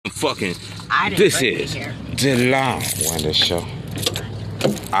fucking. I didn't This bring you is here. the Long-Winded Show.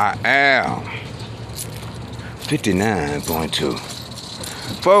 I am 59.2.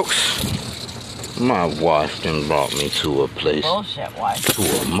 Folks, my wife done brought me to a place, Bullshit, wife. to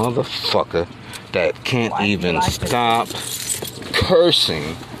a motherfucker that can't Why do you even like this? stop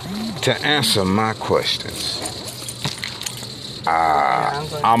cursing to answer my questions.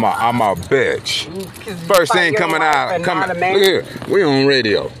 I'm a bitch. First thing coming out, look here, we on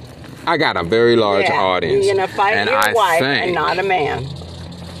radio. I got a very large audience. You're gonna fight and your I wife think, and not a man.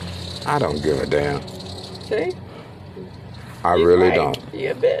 I don't give a damn. See? I You're really right. don't.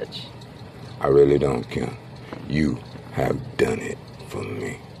 You a bitch. I really don't, Kim. You have done it for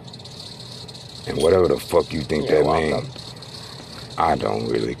me. And whatever the fuck you think You're that welcome. means, I don't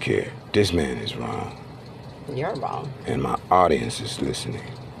really care. This man is wrong. You're wrong. And my audience is listening.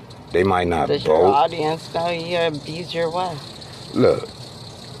 They might not Does your vote. audience know you abuse your wife? Look,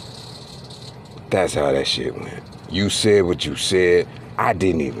 that's how that shit went. You said what you said. I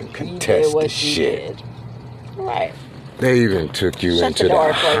didn't even You contest did the what you shit. did. Right. They even took you Shut into the door,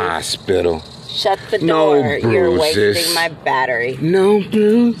 the please. hospital. Shut the No door. You're bruises. wasting my battery. No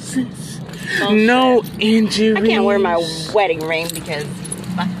bruises. Oh, No shit. injuries. I can't wear my wedding ring because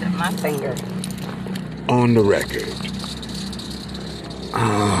I fucked up my finger. On the record.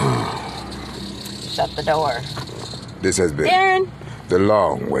 Shut the door. This has been Darren. the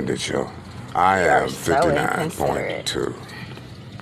Long-Winded Show. I You are am so inconsiderate. 59.2.